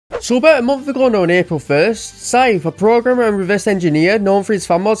So about a month ago now on April 1st, Skyth, a programmer and reverse engineer known for his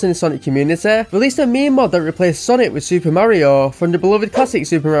fan mods in the Sonic community, released a meme mod that replaced Sonic with Super Mario from the beloved classic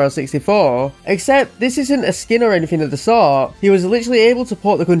Super Mario 64. Except this isn't a skin or anything of the sort. He was literally able to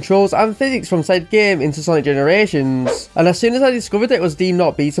port the controls and physics from said game into Sonic Generations, and as soon as I discovered that it was deemed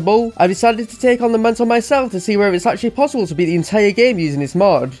not beatable, I decided to take on the mantle myself to see whether it's actually possible to beat the entire game using this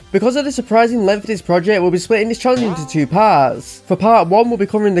mod. Because of the surprising length of this project, we'll be splitting this challenge into two parts. For part 1 we'll be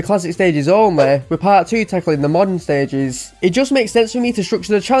covering the classic stages only, with part 2 tackling the modern stages. It just makes sense for me to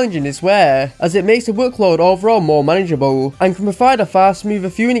structure the challenge in this way, as it makes the workload overall more manageable, and can provide a far smoother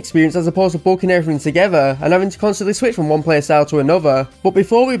viewing experience as opposed to bulking everything together and having to constantly switch from one playstyle to another. But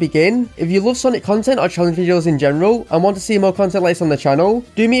before we begin, if you love Sonic content or challenge videos in general and want to see more content like this on the channel,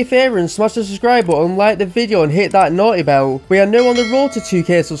 do me a favour and smash the subscribe button, like the video and hit that naughty bell. We are now on the road to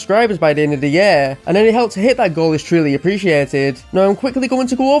 2k subscribers by the end of the year, and any help to hit that goal is truly appreciated. Now I'm quickly going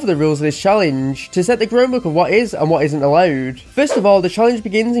to go over the rules of this challenge to set the groundwork of what is and what isn't allowed. First of all, the challenge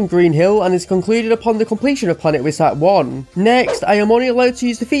begins in Green Hill and is concluded upon the completion of Planet Wisp Act 1. Next, I am only allowed to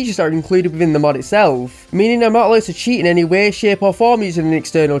use the features that are included within the mod itself, meaning I'm not allowed to cheat in any way, shape or form using an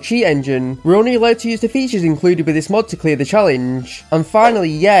external cheat engine. We're only allowed to use the features included with this mod to clear the challenge. And finally,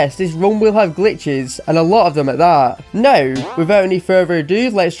 yes, this run will have glitches, and a lot of them at that. Now, without any further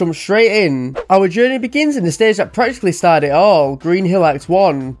ado, let's jump straight in. Our journey begins in the stage that practically started it all, Green Hill Act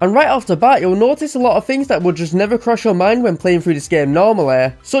 1. And right off the bat, you'll notice a lot of things that would just never cross your mind when playing through this game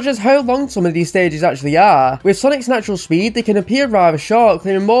normally, such as how long some of these stages actually are. With Sonic's natural speed, they can appear rather short,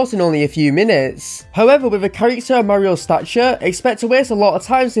 clearing most in only a few minutes. However, with a character of Mario's stature, expect to waste a lot of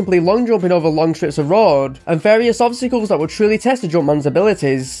time simply long jumping over long strips of road, and various obstacles that will truly test the jumpman's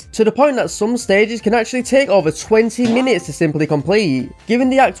abilities, to the point that some stages can actually take over 20 minutes to simply complete. Given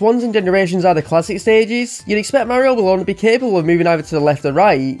the Act 1s and Generations are the classic stages, you'd expect Mario will only be capable of moving either to the left or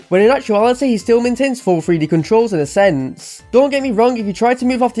right, when in actuality he still maintains full 3D controls in a sense. Don't get me wrong, if you try to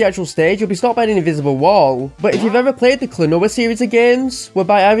move off the actual stage you'll be stopped by an invisible wall, but if you've ever played the Klonoa series of games,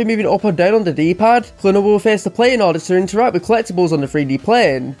 whereby either moving up or down on the D-pad, Klonoa will face the player in order to interact with collectibles on the 3D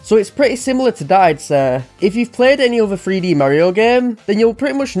plane, so it's pretty similar to that I'd say. If you've played any other 3D Mario game, then you'll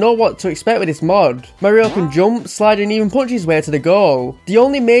pretty much know what to expect with this mod. Mario can jump, slide and even punch his way to the goal. The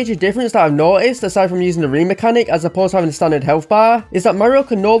only major difference that I've noticed, aside from using the ring mechanic as opposed to having a standard health bar, is that Mario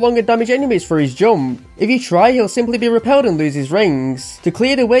can no longer damage enemies for his jump. If you try, he'll simply be repelled and lose his rings. To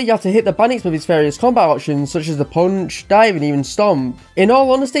clear the way, you have to hit the bannings with his various combat options such as the punch, dive and even stomp. In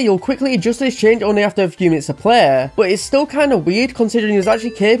all honesty, you'll quickly adjust to this change only after a few minutes of play, but it's still kinda weird considering he was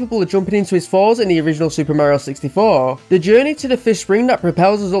actually capable of jumping into his foes in the original Super Mario 64. The journey to the fish spring that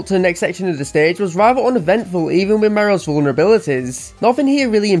propels us up to the next section of the stage was rather uneventful even with Mario's vulnerabilities. Nothing here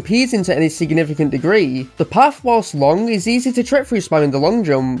really impedes him to any significant degree. The path, whilst long, is easy to trek through spamming the long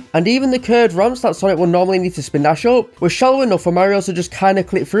jump, and even the curved ramps that Sonic will normally need to spin dash up were shallow enough for Mario to just kinda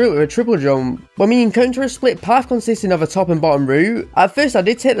clip through it with a triple jump. When we encounter a split path consisting of a top and bottom route, at first I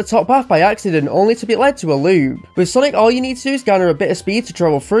did take the top path by accident only to be led to a loop. With Sonic all you need to do is garner a bit of speed to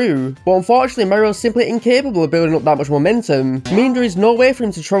travel through, but unfortunately Mario is simply incapable of building up that much momentum, meaning there is no way for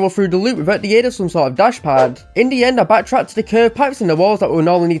him to travel through the loop without the aid of some sort of dash pad. In the end I backtracked to the curved pipes in the walls that we'll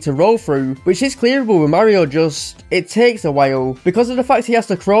normally need to roll through, which is clearable with Mario, just it takes a while, because of the fact he has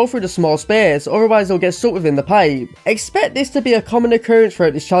to crawl through the small space, otherwise he'll get stuck within the pipe. Expect this to be a common occurrence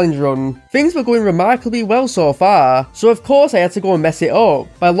throughout this challenge run. Things were going remarkably well so far, so of course I had to go and mess it up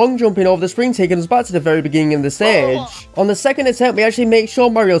by long jumping over the spring, taking us back to the very beginning of the stage. On the second attempt we actually make sure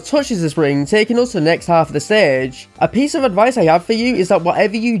Mario touches the spring, taking us to the next half of the stage. A piece of advice I have for you is that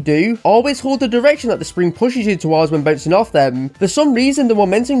whatever you do, always hold the direction that the spring pushes you towards when bouncing off them. For some reason the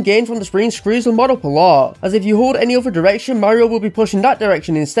momentum gained from the spring screws the mod up a lot, as if you hold any other direction Mario will be pushing that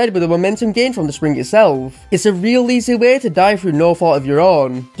direction instead with the momentum gained from the spring itself. It's a real easy way to die through no fault of your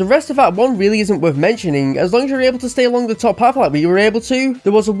own. The rest of Act 1 really isn't worth mentioning, as long as you're able to stay along the top path like we were able to.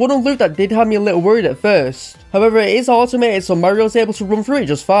 There was a wooden loop that did have me a little worried at first. However, it is automated so Mario's able to run through it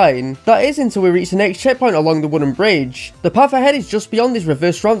just fine. That is until we reach the next checkpoint along the wooden bridge. The path ahead is just beyond this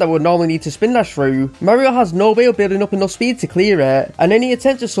reverse ramp that we would normally need to spin dash through. Mario has no way of building up enough speed to clear it, and any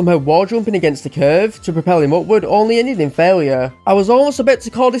attempt of somehow wall jumping against the curve to propel him upward only ended in failure. I was almost about to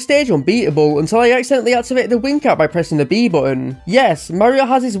call this stage unbeatable until I accidentally activated the wing cap by pressing the B button. Yes, Mario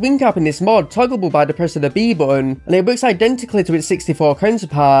has his wing cap in this mod toggleable by the press of the B button, and it works identically to its 64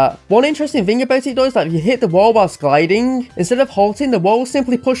 counterpart. One interesting thing about it though is that if you hit the wall whilst gliding, instead of halting, the wall will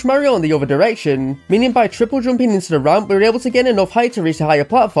simply push Mario in the other direction, meaning by triple jumping into the ramp we were able to gain enough height to reach a higher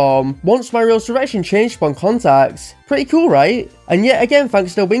platform once Mario's direction changed upon contact. Pretty cool, right? And yet again,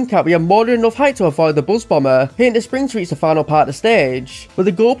 thanks to the wing cap, we have more than enough height to avoid the buzz bomber, hitting the spring to reach the final part of the stage. With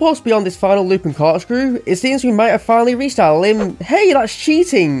the goalpost beyond this final loop and corkscrew, it seems we might have finally reached our limb. Hey, that's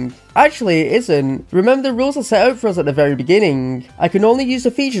cheating! Actually, it isn't. Remember, the rules are set out for us at the very beginning. I can only use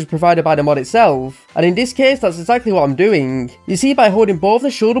the features provided by the mod itself, and in this case, that's exactly what I'm doing. You see, by holding both the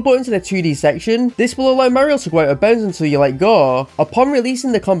shoulder buttons in the 2D section, this will allow Mario to go out of bounds until you let go. Upon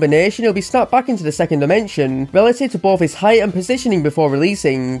releasing the combination, he'll be snapped back into the second dimension, relative to both his height and positioning before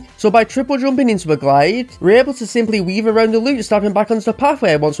releasing. So by triple jumping into a glide, we're able to simply weave around the loop, snapping back onto the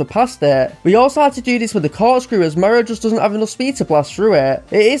pathway once we're past it. We also had to do this with the corkscrew, as Mario just doesn't have enough speed to blast through it.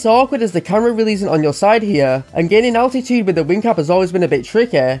 It is awkward as the camera really isn't on your side here, and gaining altitude with the wing cap has always been a bit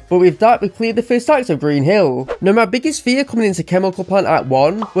tricky, but with that we cleared the first act of Green Hill. Now my biggest fear coming into Chemical Plant Act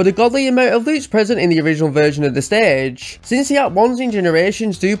 1 were the godly amount of loops present in the original version of the stage. Since the Act 1s in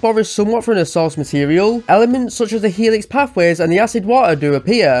Generations do borrow somewhat from the source material, elements such as the helix pathways and the acid water do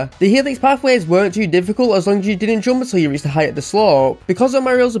appear. The helix pathways weren't too difficult as long as you didn't jump until you reached the height of the slope. Because of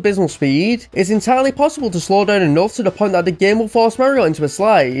Mario's abysmal speed, it's entirely possible to slow down enough to the point that the game will force Mario into a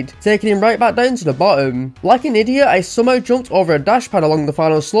slide, taking him right back down to the bottom. Like an idiot, I somehow jumped over a dash pad along the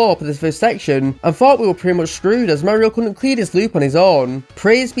final slope of this first section and thought we were pretty much screwed as Mario couldn't clear this loop on his own.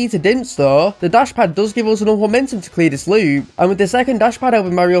 Praise be to Dimps though, the dash pad does give us enough momentum to clear this loop, and with the second dash pad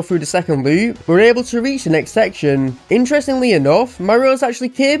helping Mario through the second loop, we're able to reach the next section. Interestingly enough, Mario is actually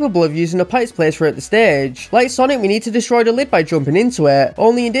capable of using the pipes placed throughout the stage. Like Sonic, we need to destroy the lid by jumping into it,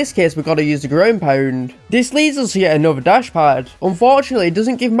 only in this case we've got to use the ground pound. This leads us to yet another dash pad. Unfortunately, it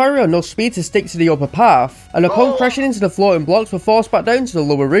doesn't give Mario enough speed to stick to the upper path, and upon crashing into the floating blocks we're forced back down to the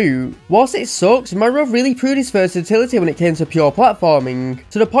lower route. Whilst it sucks, Mario really proved his versatility when it came to pure platforming,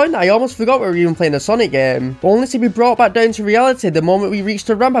 to the point that I almost forgot we were even playing a Sonic game, only to be brought back down to reality the moment we reached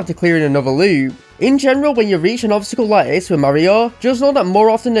the ramp after clearing another loop. In general, when you reach an obstacle like this with Mario, just know that more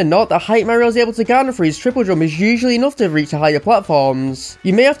often than not, the height Mario is able to garner for his triple jump is usually enough to reach the higher platforms.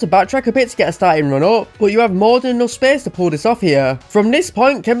 You may have to backtrack a bit to get a starting run up, but you have more than enough space to pull this off here. From this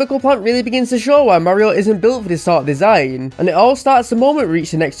point, Chemical Plant really begins to show why Mario isn't built for this sort of design, and it all starts the moment we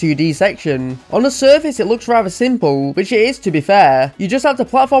reach the next 2D section. On the surface, it looks rather simple, which it is to be fair. You just have to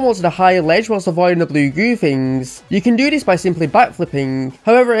platform onto the higher ledge whilst avoiding the blue goo things. You can do this by simply backflipping.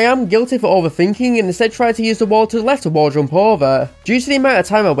 However, I am guilty for overthinking and instead tried to use the wall to the left to wall jump over. Due to the amount of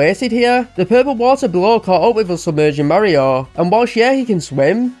time I wasted here, the purple water below caught up with us submerging Mario, and whilst yeah he can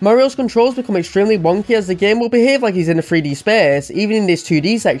swim, Mario's controls become extremely wonky as the game will behave like he's in a 3D space, even in this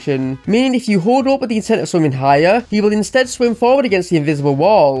 2D section, meaning if you hold up with the intent of swimming higher, he will instead swim forward against the invisible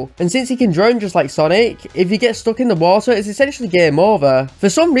wall, and since he can drown just like Sonic, if you get stuck in the water it's essentially game over. For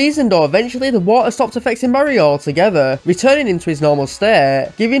some reason though, eventually the water stopped affecting Mario altogether, returning him to his normal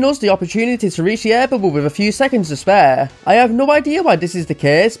state, giving us the opportunity to reach the air bubble with a few seconds to spare. I have no idea why this is the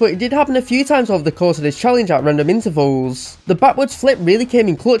case, but it did happen a few times over the course of this challenge at random intervals. The backwards flip really came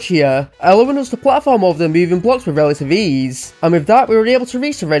in clutch here, allowing us to platform over the moving blocks with relative ease, and with that we were able to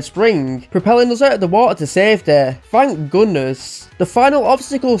reach the red spring, propelling us out of the water to safety. Thank goodness. The final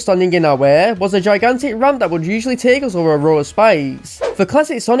obstacle standing in our way was a gigantic ramp that would usually take us over a row of spikes. For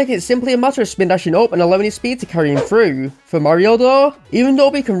classic Sonic, it's simply a matter of spin dashing up and allowing his speed to carry him through. For Mario though, even though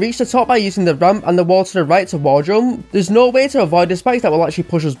we can reach the top by using the ramp and the wall to the right to wall jump, there's no way to avoid the spikes that will actually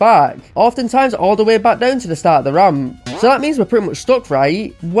push us back, oftentimes all the way back down to the start of the ramp. So that means we're pretty much stuck,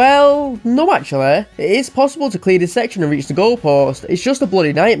 right? Well, no actually. It is possible to clear this section and reach the goalpost, it's just a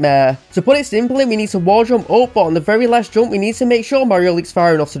bloody nightmare. To put it simply, we need to wall jump up, but on the very last jump we need to make sure Mario leaks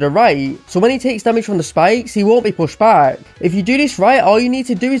far enough to the right, so when he takes damage from the spikes, he won't be pushed back. If you do this right, all you need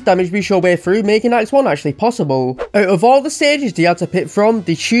to do is damage boost your way through, making Act 1 actually possible. Out of all the stages you had to pick from,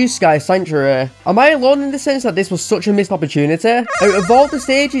 they choose Skyth Sanctuary. Am I alone in the sense that this was such a missed opportunity? Out of all the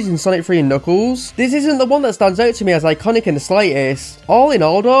stages in Sonic 3 and Knuckles, this isn't the one that stands out to me as iconic in the slightest. All in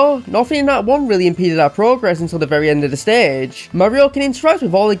all though, nothing in Act 1 really impeded our progress until the very end of the stage. Mario can interact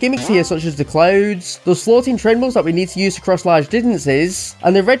with all the gimmicks here such as the clouds, those floating treadmills that we need to use to cross large distances,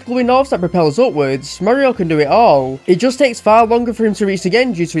 and the red glowing orbs that propel us upwards. Mario can do it all. It just takes far longer for him to reach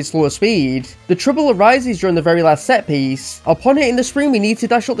again due to his slower speed. The trouble arises during the very last set piece. Upon hitting the spring we need to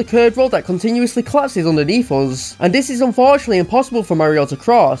dash up the curved road that continuously collapses underneath us, and this is unfortunately impossible for Mario to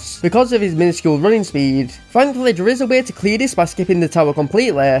cross because of his minuscule running speed. Thankfully there is a way to clear this by skipping the tower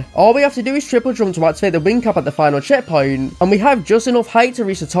completely. All we have to do is triple jump to activate the wing cap at the final checkpoint, and we have just enough height to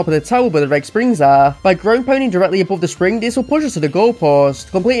reach the top of the tower where the red springs are. By ground pounding directly above the spring, this will push us to the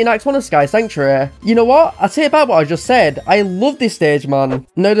goalpost, completing Act 1 of Skyth Sanctuary. You know what? I take back what I just said. I love this stage, man.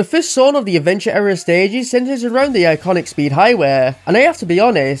 Now the first zone of the adventure era stages centers around the iconic speed highway, and I have to be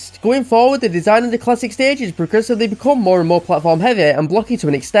honest, going forward forward, the design of the classic stages progressively become more and more platform heavy and blocky to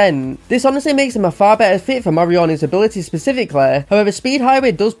an extent. This honestly makes them a far better fit for Mario and his abilities specifically. However, Speed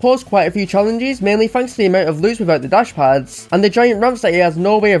Highway does pose quite a few challenges, mainly thanks to the amount of loops without the dash pads, and the giant ramps that he has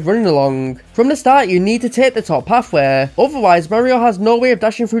no way of running along. From the start, you need to take the top pathway, otherwise Mario has no way of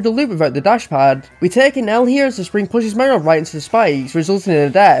dashing through the loop without the dash pad. We take an L here as the spring pushes Mario right into the spikes, resulting in a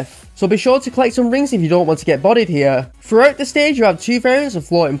death. So be sure to collect some rings if you don't want to get bodied here. Throughout the stage you have two variants of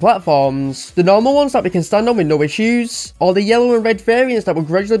floating platforms, the normal ones that we can stand on with no issues, or the yellow and red variants that will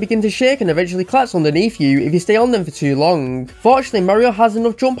gradually begin to shake and eventually collapse underneath you if you stay on them for too long. Fortunately, Mario has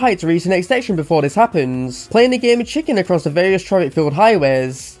enough jump height to reach the next section before this happens, playing the game of chicken across the various traffic filled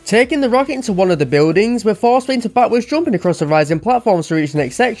highways. Taking the rocket into one of the buildings, we're forced into backwards jumping across the rising platforms to reach the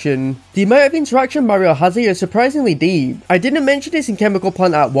next section. The amount of interaction Mario has here is surprisingly deep. I didn't mention this in Chemical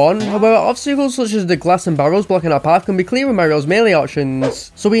Plant Act 1, however obstacles such as the glass and barrels blocking our path can be clear with Mario's melee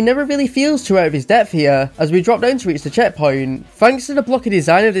options, so he never really feels too out of his depth here, as we drop down to reach the checkpoint. Thanks to the blocky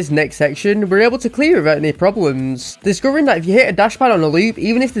design of this next section, we're able to clear it without any problems, discovering that if you hit a dash pad on a loop,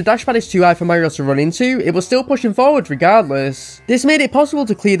 even if the dash pad is too high for Mario to run into, it will still push him forward regardless. This made it possible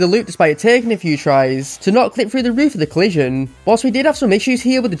to clear the loop despite it taking a few tries, to not clip through the roof of the collision. Whilst we did have some issues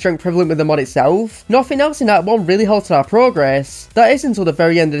here with the junk prevalent with the mod itself, nothing else in Act 1 really halted our progress. That is until the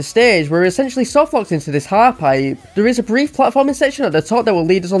very end of the stage, where we're essentially softlocked into this half pipe. There is a brief platforming section at the top that will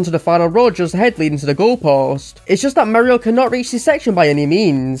lead us onto the final road just ahead leading to the goalpost. It's just that Mario cannot reach this section by any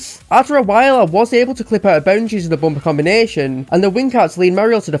means. After a while I was able to clip out of bounds using the bumper combination, and the wing carts lead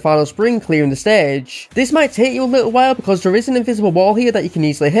Mario to the final spring, clearing the stage. This might take you a little while because there is an invisible wall here that you can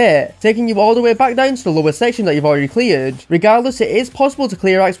easily hit, taking you all the way back down to the lower section that you've already cleared. Regardless, it is possible to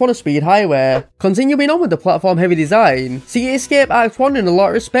clear Act 1 of Speed Highway. Continuing on with the platform heavy design, City Escape Act 1 in a lot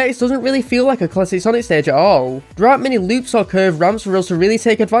of respects doesn't really feel like a classic Sonic stage at all. There aren't many loops or curved ramps for us to really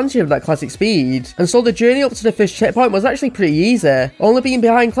take advantage of that classic speed, and so the journey up to the first checkpoint was actually pretty easy, only being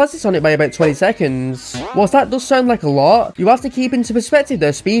behind classic Sonic by about 20 seconds. Whilst that does sound like a lot, you have to keep into perspective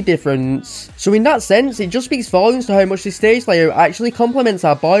their speed difference. So in that sense, it just speaks volumes to how much this stage layout actually complements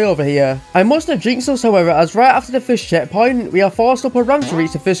our boy over here. I must have jinxed us however, as right after the first checkpoint, we are forced up a ramp to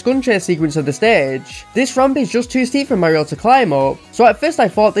reach the first gun chase sequence of the stage. This ramp is just too steep for Mario to climb up, so at first I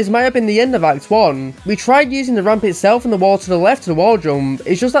thought this might have been the end of Act 1. We tried using the ramp itself and the wall to the left to the wall jump,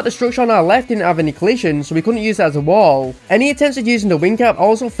 it's just that the structure on our left didn't have any collision, so we couldn't use it as a wall. Any attempts at using the wing cap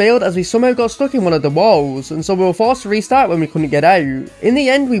also failed as we somehow got stuck in one of the walls, and so we were forced to restart when we couldn't get out. In the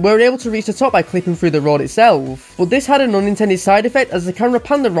end, we were able to reach the top by clipping through the road itself, but this had an unintended side effect as the camera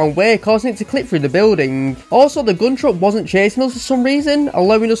panned the wrong way, causing it to clip through the building. Also, the gun truck wasn't chasing us for some reason,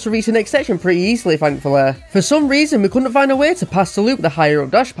 allowing us to reach the next section pretty easily thankfully. For some reason, we couldn't find a way to pass the loop with the higher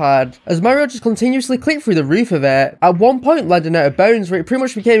up dash pad, as Mario just continuously clipped through the roof of it, at one point landing out of bounds where it pretty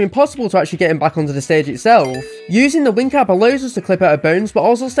much became impossible to actually get him back onto the stage itself. Using the wing cap allows us to clip out of bounds but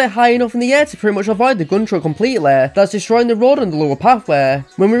also stay high enough in the air to pretty much avoid the gun truck completely, that's destroying the road on the lower pathway.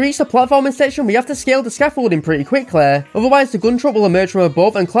 When we reach the platforming section, we have to scale the scaffolding pretty quickly, otherwise the gun truck will emerge from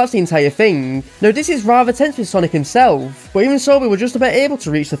above and collapse the entire thing. Now this is rather tense with Sonic himself, but even so we were just about able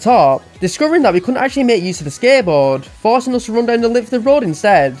to reach the top, discovering that we couldn't actually make use of the skateboard, forcing us to run down the lip of the road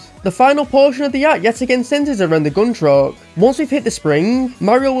instead. The final portion of the act yet again centers around the gun truck. Once we've hit the spring,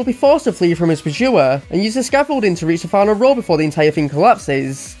 Mario will be forced to flee from his pursuer and use the scaffolding to reach the final road before the entire thing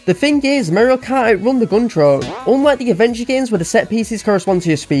collapses. The thing is, Mario can't outrun the gun truck. Unlike the adventure games where the set pieces correspond to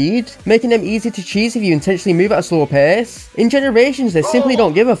your speed, making them easy to cheese if you intentionally move at a slower pace, in Generations they simply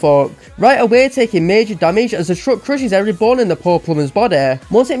don't give a fuck, right away taking major damage as the truck crushes every bone in the poor plumber's body.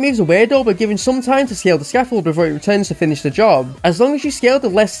 Once it moves away though, we're given some time to scale the scaffold before it returns to finish the job. As long as you scale the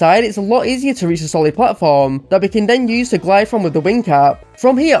left side, it's a lot easier to reach a solid platform that we can then use to glide from with the wing cap.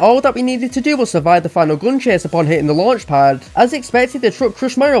 From here, all that we needed to do was survive the final gun chase upon hitting the launch pad. As expected, the truck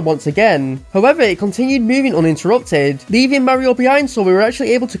crushed Mario once again. However, it continued moving uninterrupted, leaving Mario behind, so we were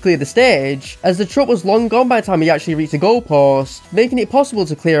actually able to clear the stage, as the truck was long gone by the time we actually reached the goalpost, making it possible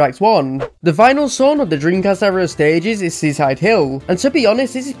to clear Act 1. The final zone of the Dreamcast era stages is Seaside Hill, and to be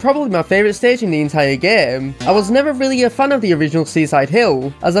honest, this is probably my favourite stage in the entire game. I was never really a fan of the original Seaside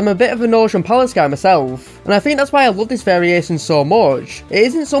Hill, as I'm a bit of an Ocean Palace guy myself, and I think that's why I love this variation so much. It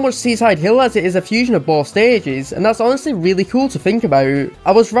isn't so much Seaside Hill as it is a fusion of both stages, and that's honestly really cool to think about.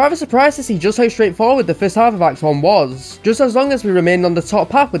 I was rather surprised to see just how straightforward the first half of Act 1 was, just as long as we remained on the top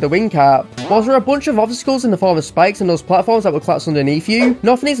path with the wing cap. Whilst there are a bunch of obstacles in the form of spikes and those platforms that will collapse underneath you,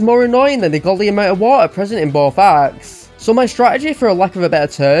 nothing is more annoying than the godly amount of water present in both acts. so my strategy, for a lack of a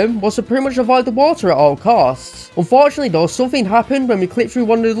better term, was to pretty much avoid the water at all costs. Unfortunately though, something happened when we clicked through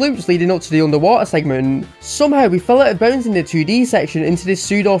one of the loops leading up to the underwater segment. Somehow we fell out of bounds in the 2D section into this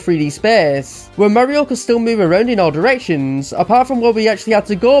pseudo 3D space, where Mario could still move around in all directions, apart from where we actually had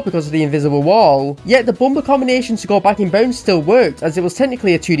to go because of the invisible wall. Yet the bumper combination to go back in bounds still worked, as it was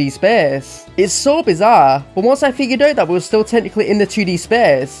technically a 2D space. It's so bizarre, but once I figured out that we were still technically in the 2D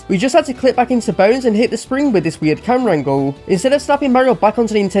space, we just had to clip back into bounds and hit the spring with this weird camera angle. Instead of snapping Mario back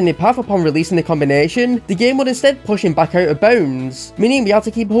onto the intended path upon releasing the combination, the game would instead push him back out of bounds, meaning we had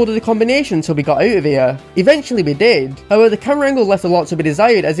to keep hold of the combination until we got out of here. Eventually we did, however the camera angle left a lot to be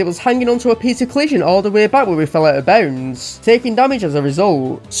desired, as it was hanging onto a piece of collision all the way back where we fell out of bounds, taking damage as a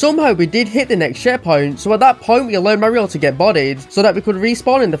result. Somehow we did hit the next checkpoint, so at that point we allowed Mario to get bodied, so that we could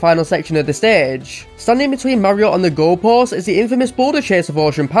respawn in the final section of the stage. Standing between Mario and the goalpost is the infamous boulder chase of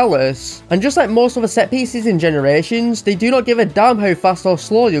Ocean Palace, and just like most other set pieces in Generations, they do not give a damn how fast or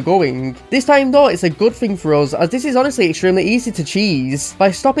slow you're going. This time though, it's a good thing for us, as this is honestly extremely easy to cheese.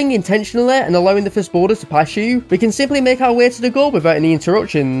 By stopping intentionally and allowing the first boulders to pass you, we can simply make our way to the goal without any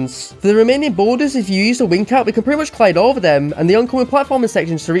interruptions. For the remaining boulders, if you use the wing cap, we can pretty much glide over them and the oncoming platforming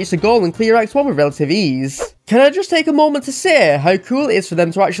sections to reach the goal and clear Act 1 with relative ease. Can I just take a moment to say how cool it is for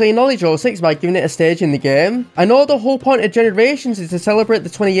them to actually acknowledge 06 by giving it a stage in the game? I know the whole point of Generations is to celebrate the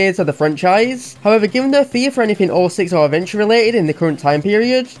 20 years of the franchise, however given their fear for anything 06 or adventure related in the current time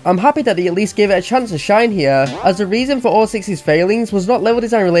period, I'm happy that they at least gave it a chance to shine here, as the reason for 06's failings was not level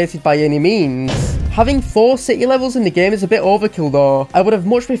design related by any means. Having 4 city levels in the game is a bit overkill though. I would have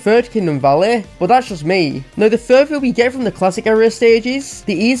much preferred Kingdom Valley, but that's just me. Now the further we get from the classic era stages,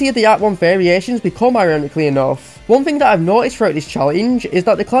 the easier the Act 1 variations become, ironically enough. One thing that I've noticed throughout this challenge is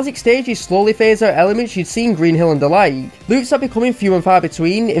that the classic stages slowly phase out elements you'd see in Green Hill and the like. Loops are becoming few and far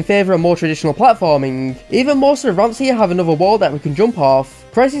between in favour of more traditional platforming. Even most of the ramps here have another wall that we can jump off.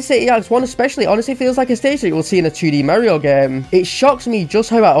 Crisis City Act 1 especially honestly feels like a stage that you will see in a 2D Mario game. It shocks me just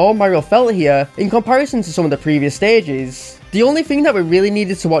how at home Mario felt here in comparison to some of the previous stages. The only thing that we really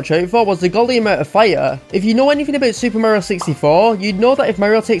needed to watch out for was the godly amount of fire. If you know anything about Super Mario 64, you'd know that if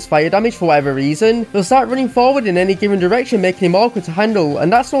Mario takes fire damage for whatever reason, he'll start running forward in any given direction, making him awkward to handle,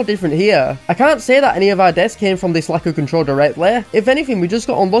 and that's no different here. I can't say that any of our deaths came from this lack of control directly. If anything, we just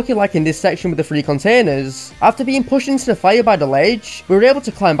got unlucky like in this section with the 3 containers. After being pushed into the fire by the ledge, we were able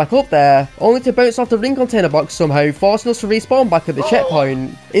to climb back up there, only to bounce off the ring container box somehow, forcing us to respawn back at the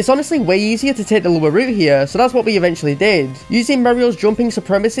checkpoint. It's honestly way easier to take the lower route here, so that's what we eventually did, using Mario's jumping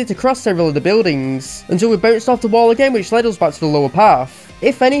supremacy to cross several of the buildings, until we bounced off the wall again, which led us back to the lower path.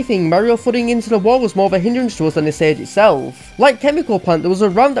 If anything, Mario footing into the wall was more of a hindrance to us than the stage itself. Like Chemical Plant, there was a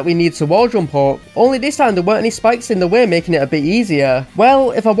ramp that we needed to wall jump up, only this time there weren't any spikes in the way, making it a bit easier. Well,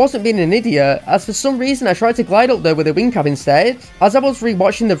 if I wasn't being an idiot, as for some reason I tried to glide up there with a wing cap instead. As I was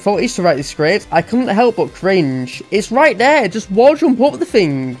rewatching the footage to write this script, I couldn't help but cringe. It's right there, just wall jump up the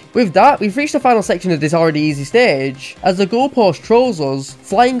thing. With that, we've reached the final section of this already easy stage, as the goalpost trolls us,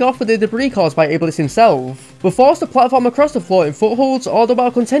 flying off with the debris caused by Iblis himself. We're forced to platform across the floating footholds, all the while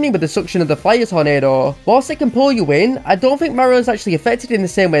contending with the suction of the fire tornado. Whilst it can pull you in, I don't think Mario is actually affected in the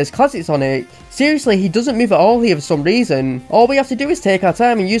same way as Classic Sonic. Seriously, he doesn't move at all here for some reason. All we have to do is take our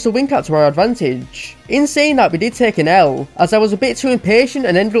time and use the wing cap to our advantage. In saying that, we did take an L, as I was a bit too impatient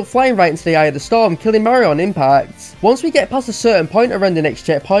and ended up flying right into the eye of the storm, killing Mario on impact. Once we get past a certain point around the next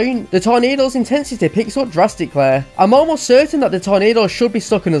checkpoint, the tornado's intensity picks up drastically. I'm almost certain that the tornado should be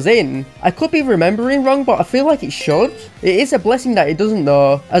sucking us in. I could be remembering wrong, but I feel like it should. It is a blessing that it doesn't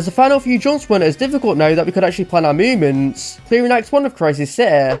though, as the final few jumps weren't as difficult now that we could actually plan our movements, clearing Act 1 of Crisis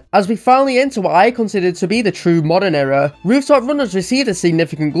City. As we finally enter what I considered to be the true modern era, Rooftop Run has received a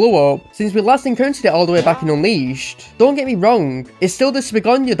significant glow up since we last encountered it all the way back in Unleashed. Don't get me wrong, it's still the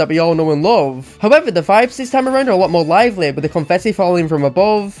Spigonia that we all know and love. However, the vibes this time around are a lot more lively, with the confetti falling from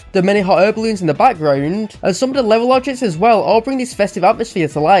above, the many hot air balloons in the background, and some of the level objects as well all bring this festive atmosphere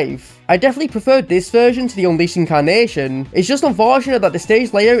to life. I definitely preferred this version to the Unleashed incarnation. It's just unfortunate that the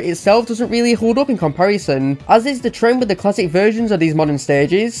stage layout itself doesn't really hold up in comparison, as is the trend with the classic versions of these modern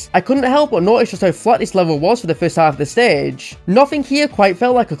stages. I couldn't help but notice just how flat this level was for the first half of the stage. Nothing here quite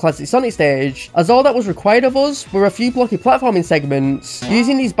felt like a classic Sonic stage, as all that was required of us were a few blocky platforming segments,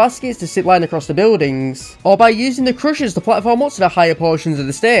 using these baskets to sit line across the buildings, or by using the crushers to platform up to the higher portions of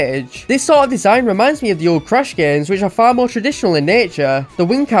the stage. This sort of design reminds me of the old Crash games, which are far more traditional in nature. The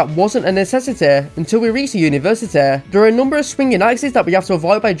wing cap wasn't wasn't a necessity until we reached the university. There are a number of swinging axes that we have to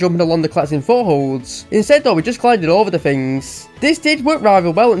avoid by jumping along the collapsing footholds. Instead though, we just glided over the things. This did work rather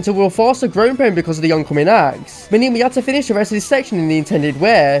well until we were forced to ground pound because of the oncoming axe, meaning we had to finish the rest of this section in the intended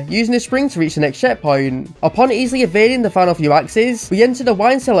way, using a spring to reach the next checkpoint. Upon easily evading the final few axes, we entered the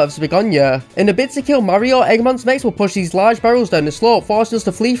wine cellar of Begonia. In a bid to kill Mario, Eggman's mechs will push these large barrels down the slope, forcing us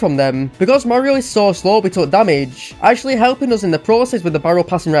to flee from them. Because Mario is so slow, we took damage, actually helping us in the process with the barrel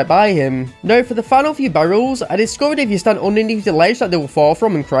passing right by him. Now for the final few barrels, I discovered if you stand underneath the ledge that they will fall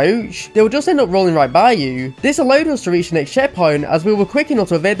from and crouch, they will just end up rolling right by you. This allowed us to reach the next checkpoint, as we were quick enough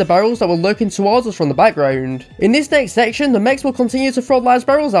to evade the barrels that were lurking towards us from the background. In this next section, the mechs will continue to throw large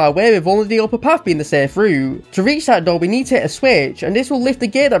barrels our way, with only the upper path being the safe route. To reach that door, we need to hit a switch, and this will lift the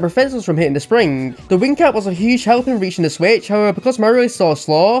gate that prevents us from hitting the spring. The wing cap was a huge help in reaching the switch, however because Mario is so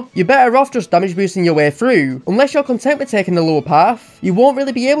slow, you're better off just damage boosting your way through. Unless you're content with taking the lower path, you won't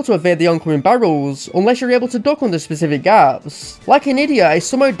really be able to evade the oncoming barrels, unless you're able to duck under specific gaps. Like an idiot, I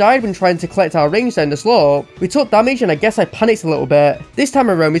somehow died when trying to collect our rings down the slope. We took damage and I guess I panicked a little bit. This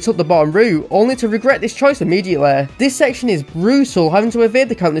time around we took the bottom route, only to regret this choice immediately. This section is brutal, having to evade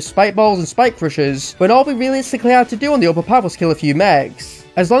the countless spike balls and spike crushers, when all we realistically had to do on the upper path was kill a few mechs.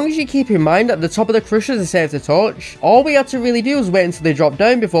 As long as you keep in mind that the top of the crushers is safe to touch, all we had to really do was wait until they dropped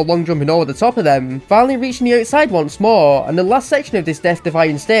down before long jumping over the top of them, finally reaching the outside once more, and the last section of this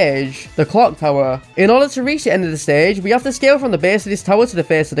death-defying stage, the clock tower. In order to reach the end of the stage, we have to scale from the base of this tower to the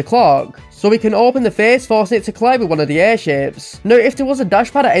face of the clock, so we can open the face, forcing it to collide with one of the airships. Now if there was a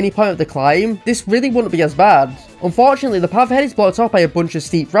dash pad at any point of the climb, this really wouldn't be as bad. Unfortunately, the path ahead is blocked off by a bunch of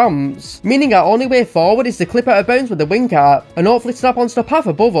steep ramps, meaning our only way forward is to clip out of bounds with the wing cap, and hopefully snap onto the path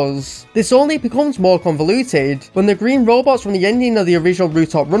above us. This only becomes more convoluted when the green robots from the ending of the original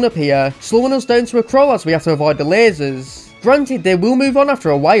rooftop run appear, slowing us down to a crawl as we have to avoid the lasers. Granted, they will move on after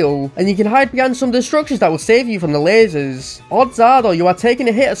a while, and you can hide behind some of the structures that will save you from the lasers. Odds are though, you are taking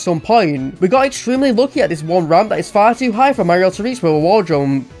a hit at some point. We got extremely lucky at this one ramp that is far too high for Mario to reach with a wall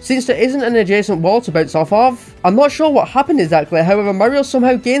jump, since there isn't an adjacent wall to bounce off of. I'm not sure what happened exactly, however Mario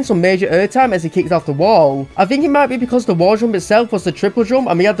somehow gained some major airtime as he kicked off the wall. I think it might be because the wall jump itself was the triple jump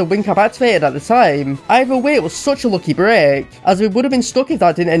and we had the wing cap activated at the time. Either way, it was such a lucky break, as we would have been stuck if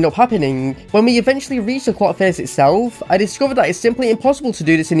that didn't end up happening. When we eventually reached the clock face itself, I discovered that it's simply impossible to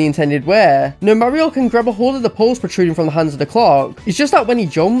do this in the intended way. Now Mario can grab a hold of the poles protruding from the hands of the clock. It's just that when he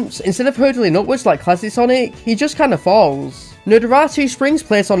jumps, instead of hurtling upwards like classic Sonic, he just kinda falls. Now there are two springs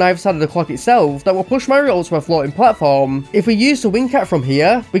placed on either side of the clock itself that will push Mario onto a floating platform. If we use the wing cap from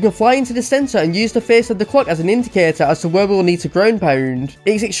here, we can fly into the centre and use the face of the clock as an indicator as to where we will need to ground pound.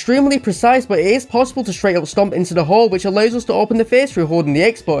 It's extremely precise, but it is possible to straight up stomp into the hole, which allows us to open the face through holding the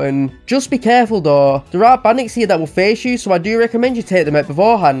X button. Just be careful though, there are bandits here that will face you, so I do recommend you take them out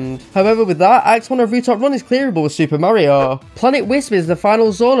beforehand. However with that, Act 1 of Rooftop Run is clearable with Super Mario. Planet Wisp is the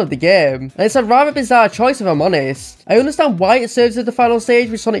final zone of the game, and it's a rather bizarre choice if I'm honest. I understand why it serves as the final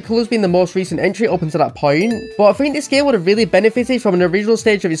stage, with Sonic Colors being the most recent entry up until that point, but I think this game would have really benefited from an original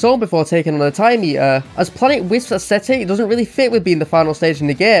stage of its own before taking on a time eater, as Planet Wisp's aesthetic doesn't really fit with being the final stage in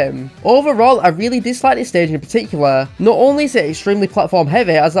the game. Overall, I really dislike this stage in particular. Not only is it extremely platform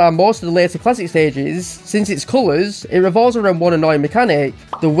heavy, as are most of the later classic stages, since its colours, it revolves around one annoying mechanic,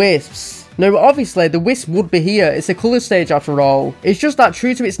 the wisps. Now obviously the wisp would be here, it's a colour stage after all. It's just that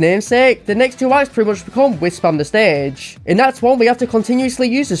true to its namesake, the next two acts pretty much become wisp on the stage. In Act 1 we have to continuously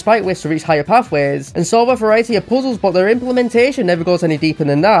use the spike wisp to reach higher pathways, and solve a variety of puzzles, but their implementation never goes any deeper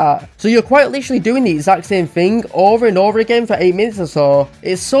than that. So you're quite literally doing the exact same thing over and over again for 8 minutes or so.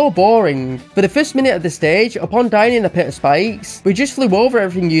 It's so boring. For the first minute of the stage, upon dying in a pit of spikes, we just flew over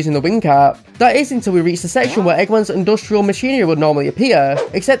everything using the wing cap. That is until we reach the section where Eggman's industrial machinery would normally appear,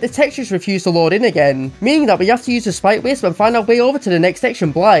 except the textures refuse to load in again, meaning that we have to use the spike wisp and find our way over to the next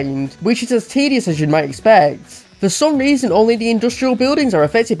section blind, which is as tedious as you might expect. For some reason, only the industrial buildings are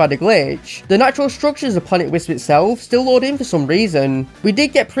affected by the glitch. The natural structures of Planet Wisp itself still load in for some reason. We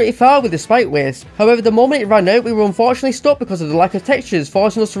did get pretty far with the Spike Wisp, however the moment it ran out we were unfortunately stuck because of the lack of textures,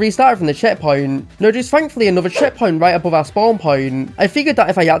 forcing us to restart from the checkpoint. Now there's thankfully another checkpoint right above our spawn point. I figured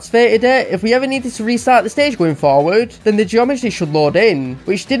that if I activated it, if we ever needed to restart the stage going forward, then the geometry should load in,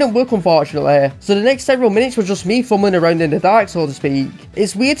 which didn't work unfortunately, so the next several minutes was just me fumbling around in the dark, so to speak.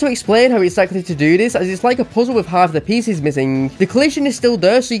 It's weird to explain how exactly to do this, as it's like a puzzle with half the pieces missing. The collision is still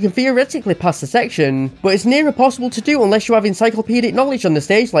there, so you can theoretically pass the section, but it's near impossible to do unless you have encyclopedic knowledge on the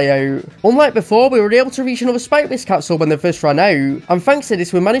stage layout. Unlike before, we were able to reach another spike wisp capsule when they first ran out, and thanks to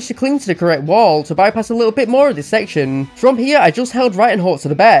this we managed to cling to the correct wall to bypass a little bit more of this section. From here I just held right and hoped for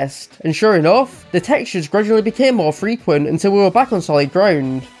the best, and sure enough, the textures gradually became more frequent until we were back on solid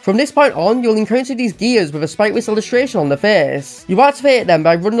ground. From this point on, you'll encounter these gears with a Spike Wisp illustration on the face. You activate them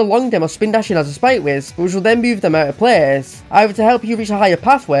by running along them or spin dashing as a Spike Wisp, which will then move them out of place, either to help you reach a higher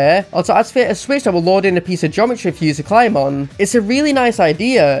pathway, or to activate a switch that will load in a piece of geometry for you to climb on. It's a really nice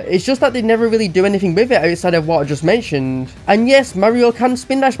idea, it's just that they never really do anything with it outside of what I just mentioned. And yes, Mario can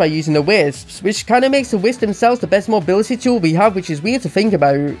spin dash by using the wisps, which kinda makes the wisps themselves the best mobility tool we have, which is weird to think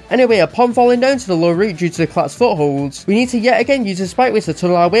about. Anyway, upon falling down to the low route due to the collapsed footholds, we need to yet again use the Spike Wisp to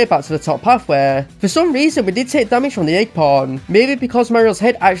tunnel our way back to the top pathway. For some reason, we did take damage from the egg pawn, maybe because Mario's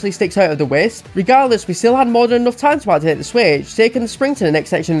head actually sticks out of the wisp. Regardless, we still had more than enough time to activate the switch, taking the spring to the next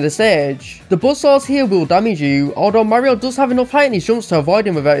section of the stage. The buzzsaws here will damage you, although Mario does have enough height in his jumps to avoid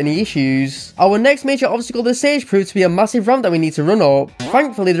them without any issues. Our next major obstacle of the stage proved to be a massive ramp that we need to run up.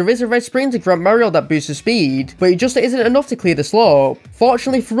 Thankfully, there is a red spring to grant Mario that boost of speed, but it just isn't enough to clear the slope.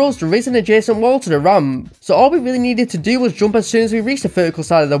 Fortunately for us, there is an adjacent wall to the ramp, so all we really needed to do was jump as soon as we reached the vertical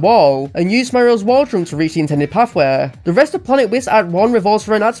side of the wall, and use Mario's wall jump to reach the intended pathway. The rest of Planet Wisp Act 1 revolves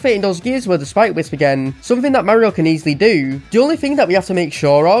around activating those gears with the Spike Wisp again, something that Mario can easily do. The only thing that we have to make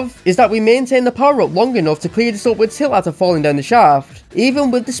sure of is that we maintain the power up long enough to clear this upward tilt after falling down the shaft. Even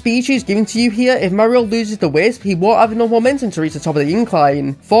with the speed she's given to you here, if Mario loses the wisp, he won't have enough momentum to reach the top of the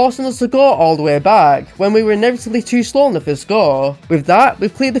incline, forcing us to go all the way back, when we were inevitably too slow on the first go. With that,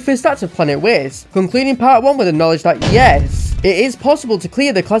 we've cleared the first act of Planet Wisp, concluding part 1 with the knowledge that yes, it is possible to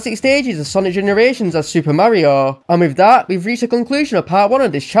clear the classic stages of Sonic Generations as Super Mario. And with that, we've reached the conclusion of part 1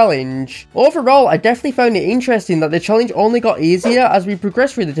 of this challenge. Overall, I definitely found it interesting that the challenge only got easier as we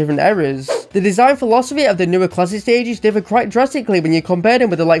progressed through the different eras. The design philosophy of the newer classic stages differ quite drastically when you compare them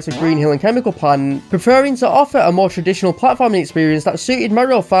with the likes of Green Hill and Chemical Plant, preferring to offer a more traditional platforming experience that suited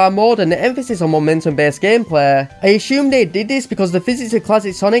Mario far more than the emphasis on momentum-based gameplay. I assume they did this because the physics of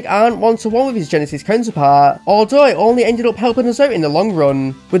classic Sonic aren't one-to-one with his Genesis counterpart, although it only ended up helping us out in the long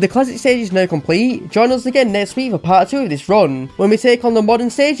run. With the classic stages now complete, join us again next week for part 2 of this run, when we take on the modern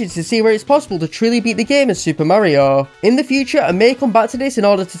stages to see where it's possible to truly beat the game as Super Mario. In the future, I may come back to this in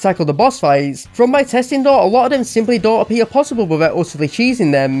order to tackle the boss fights. From my testing though, a lot of them simply don't appear possible without utterly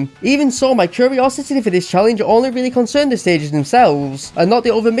cheesing them. Even so, my curiosity for this challenge only really concerned the stages themselves, and not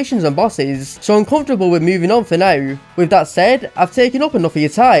the other missions and bosses, so I'm comfortable with moving on for now. With that said, I've taken up enough of your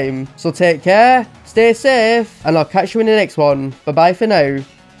time, so take care, stay safe, and I'll catch you in the next one. Bye bye for now.